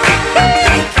Hotel.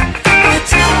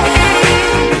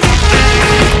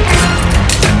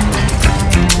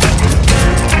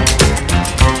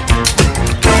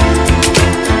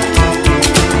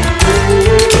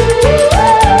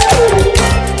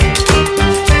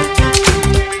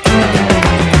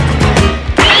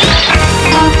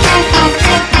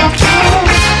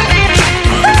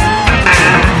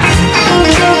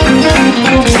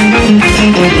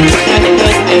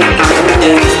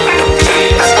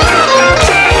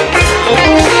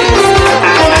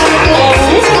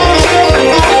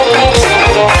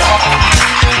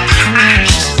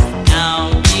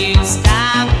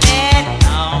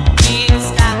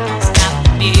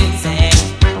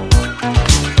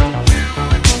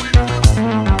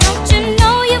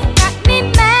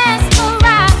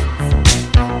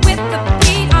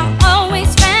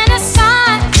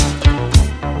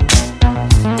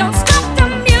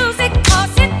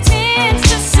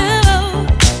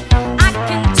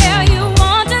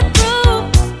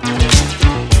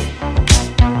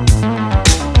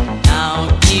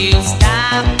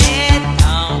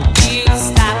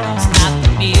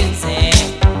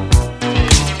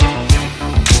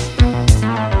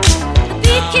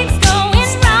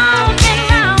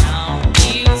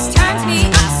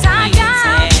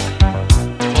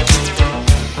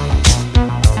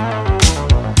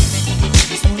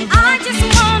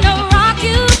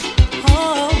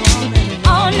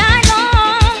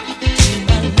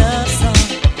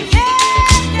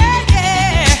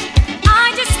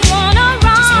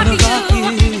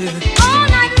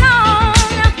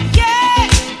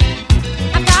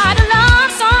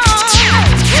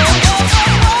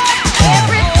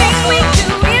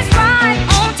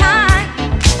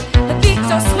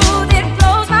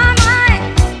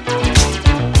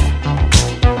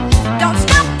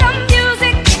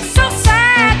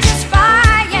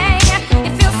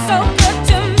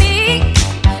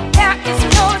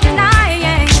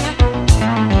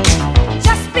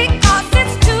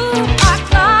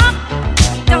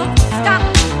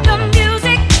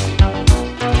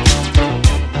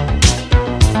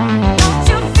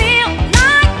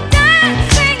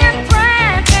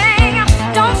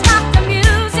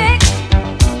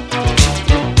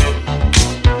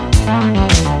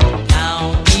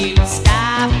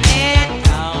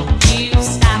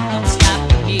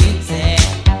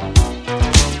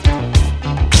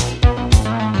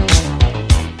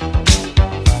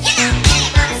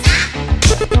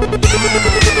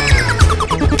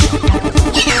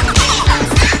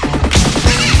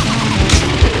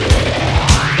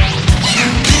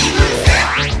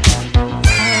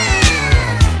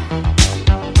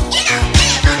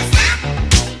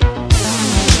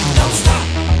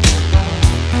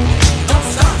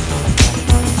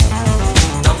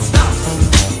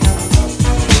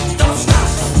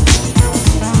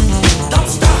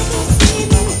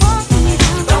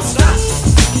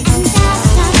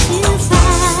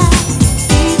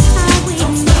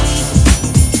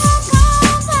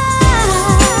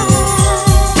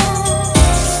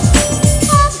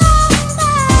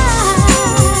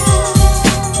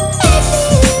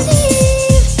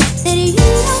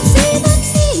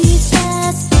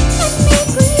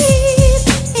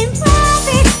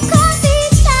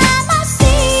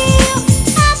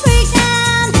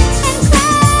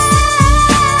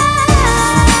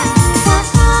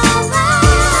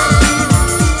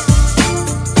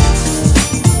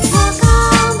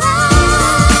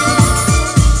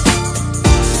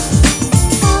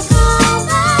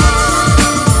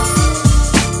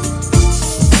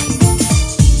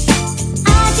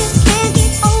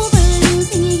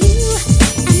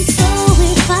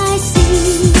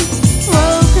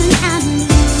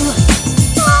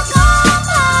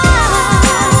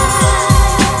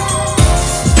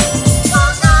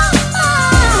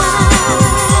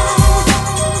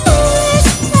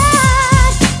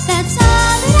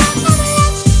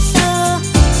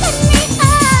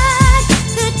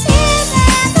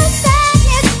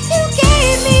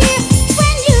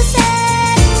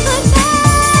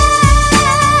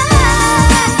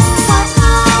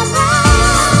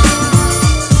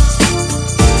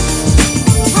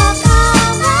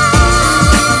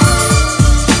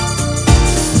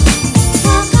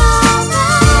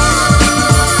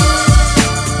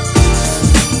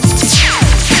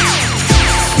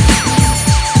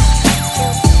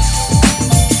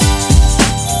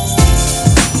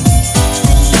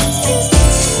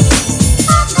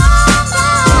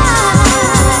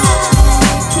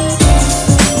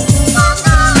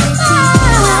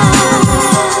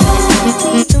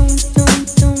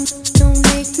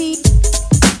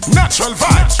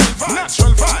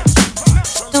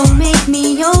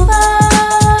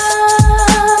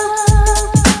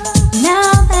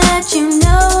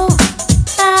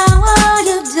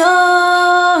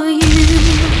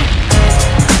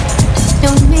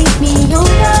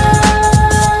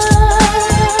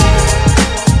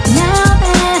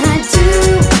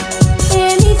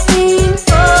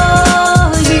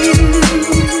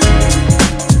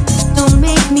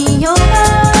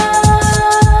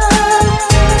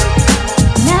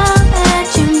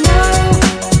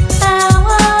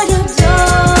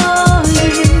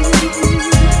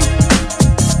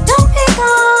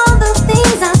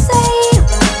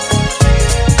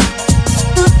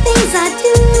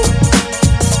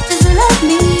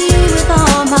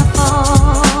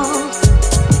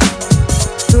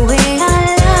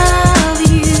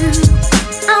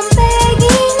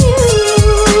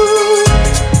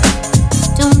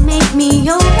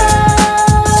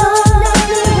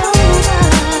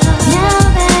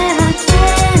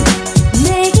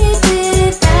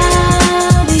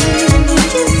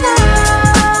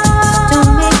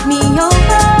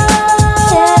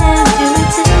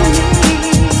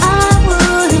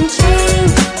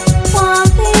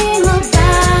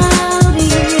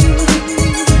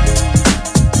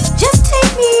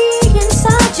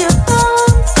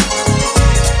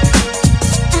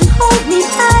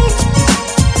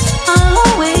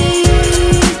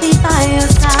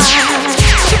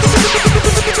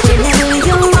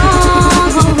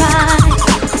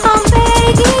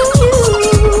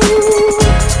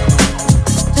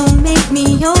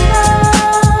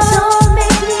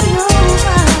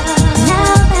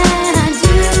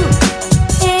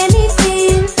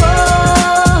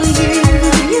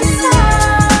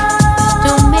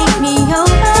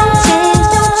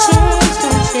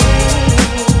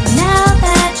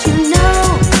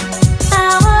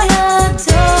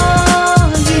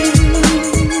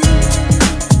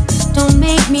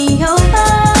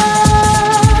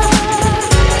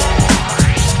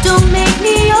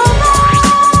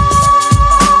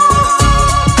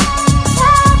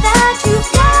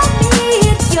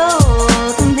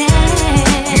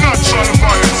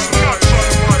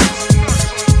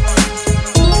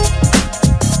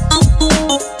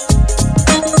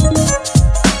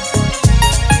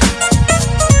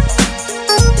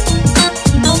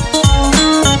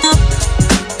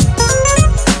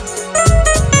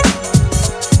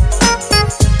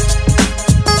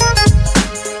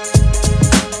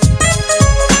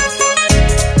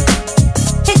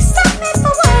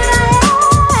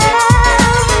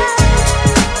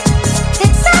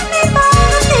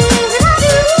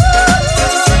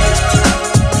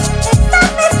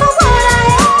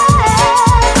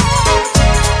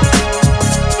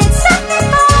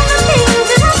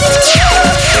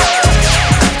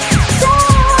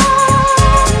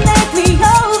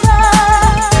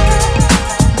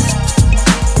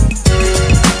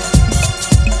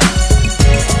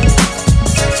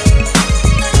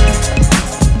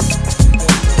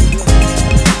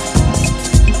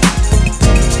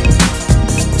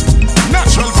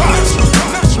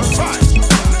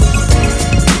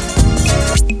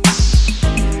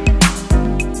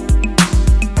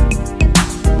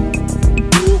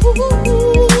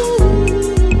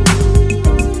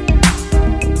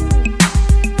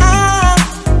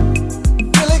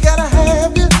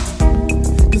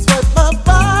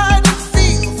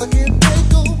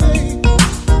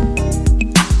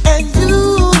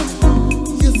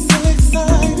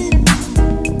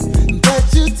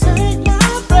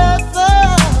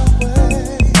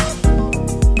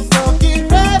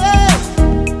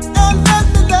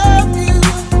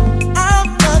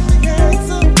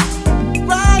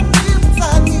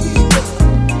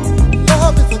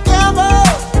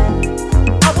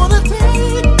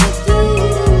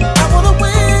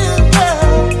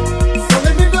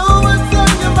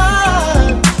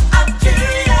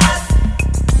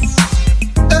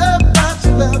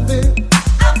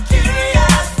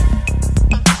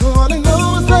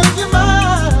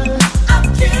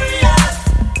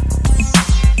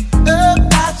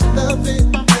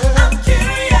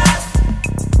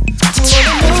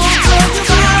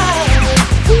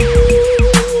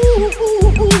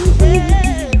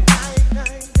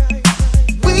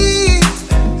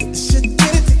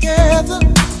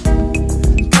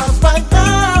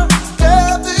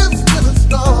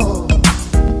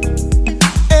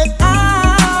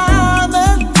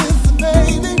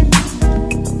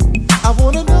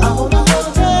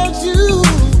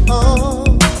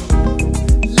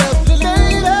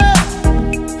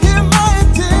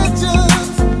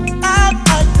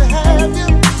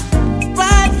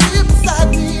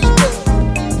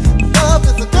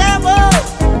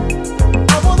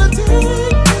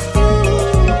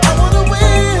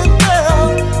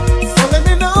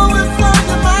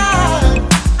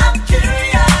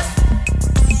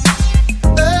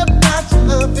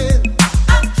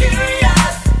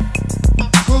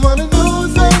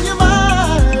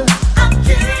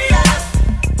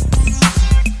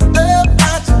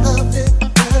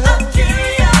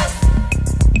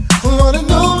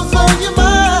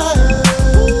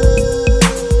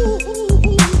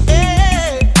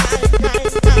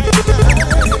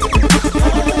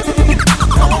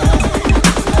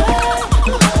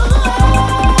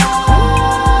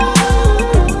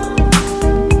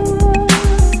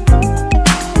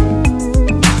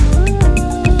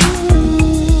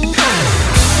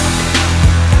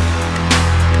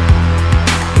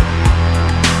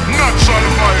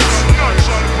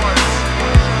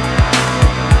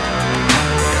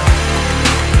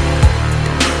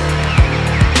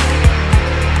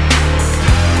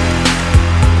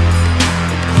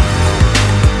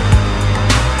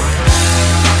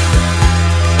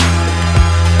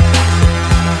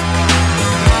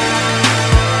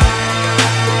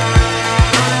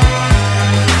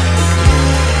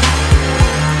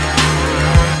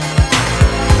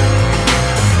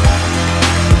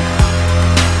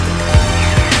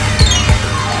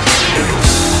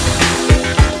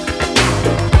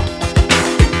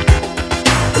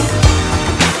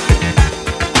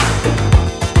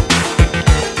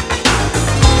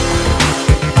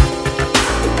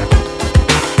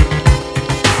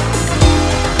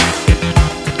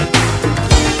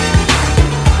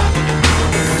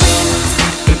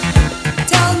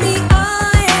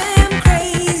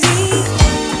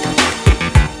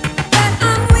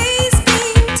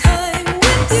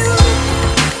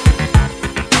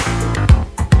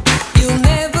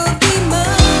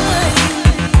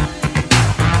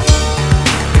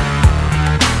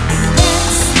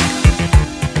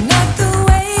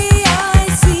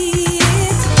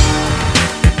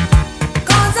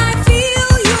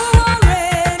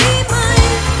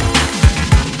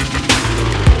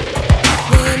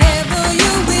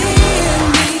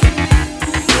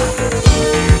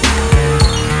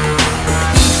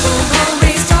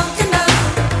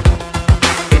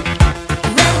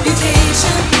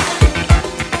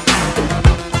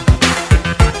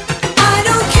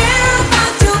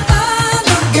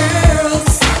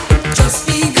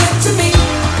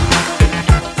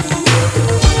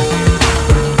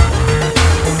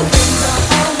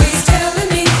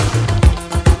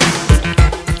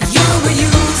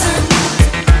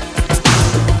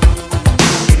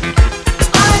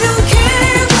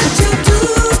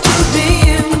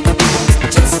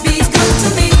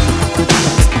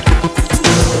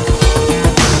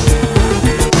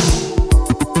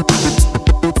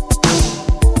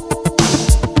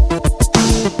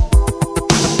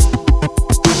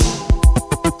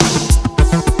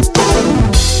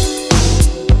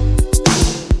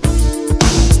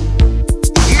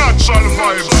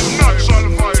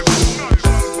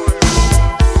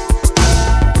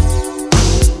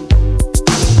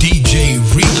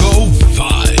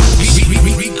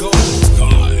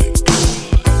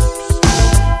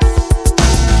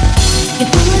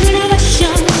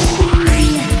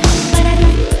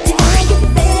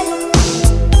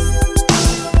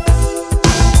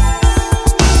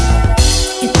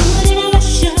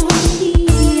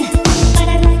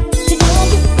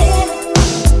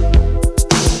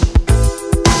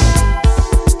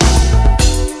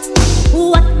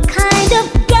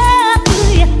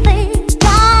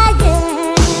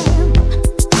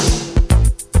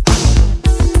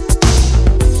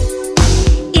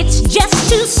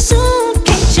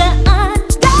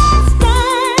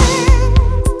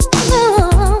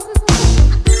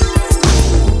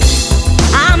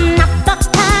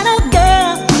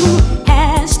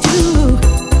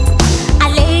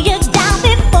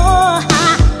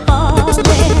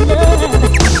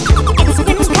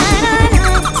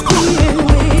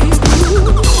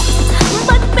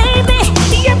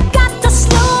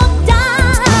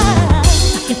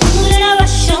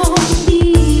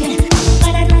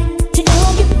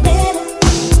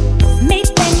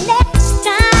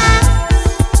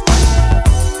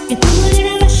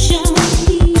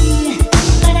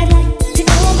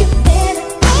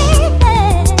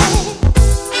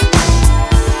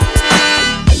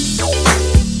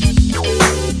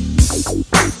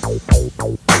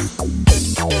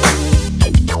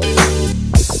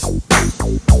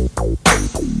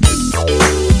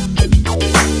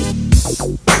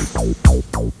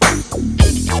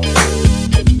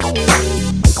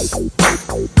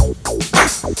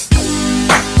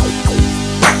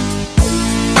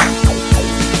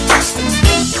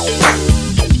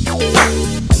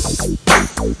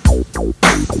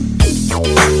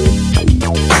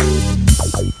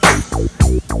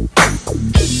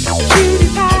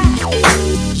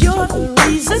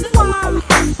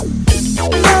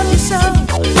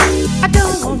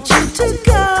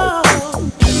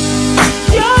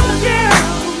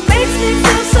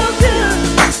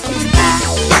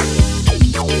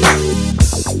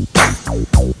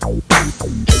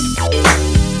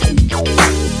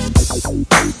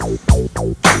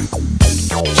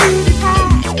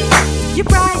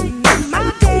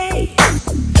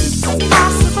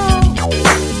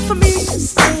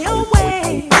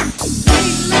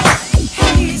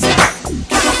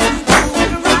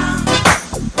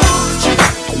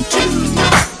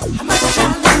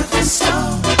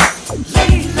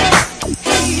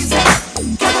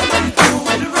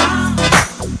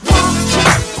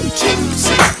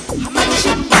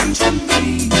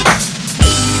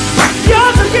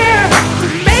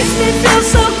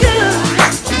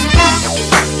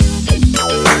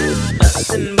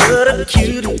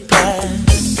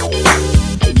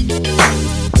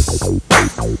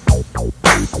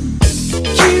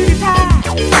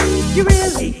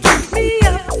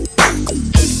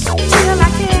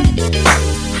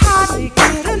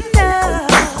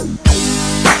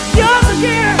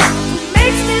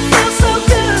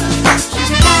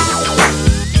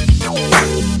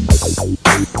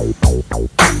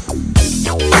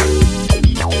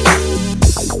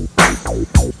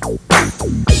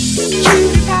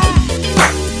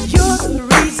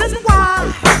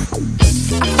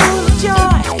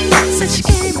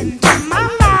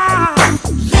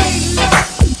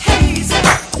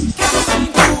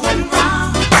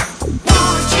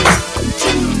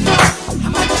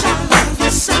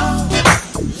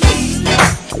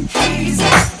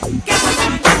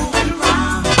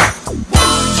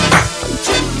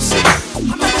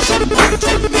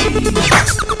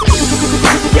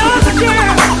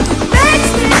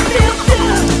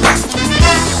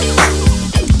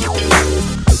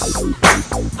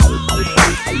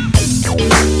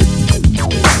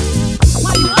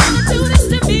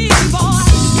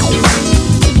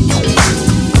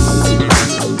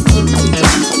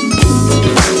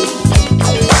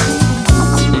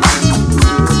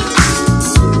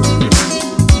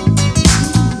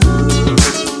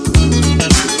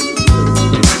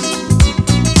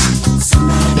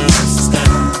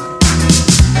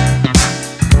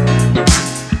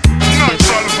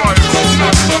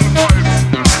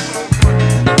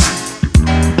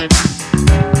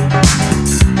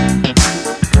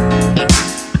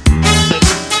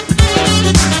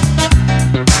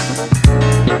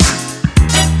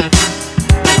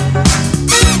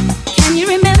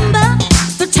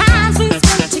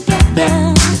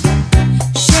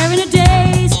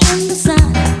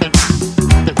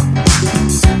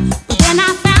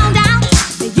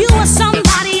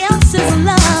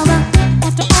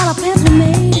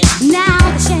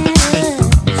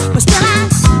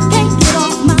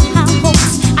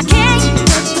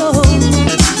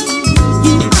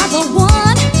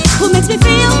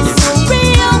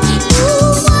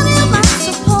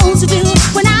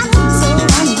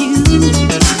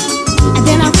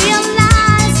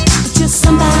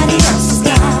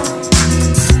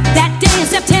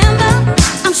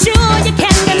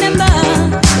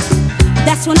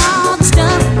 That's when all the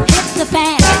stuff hit the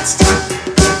fan.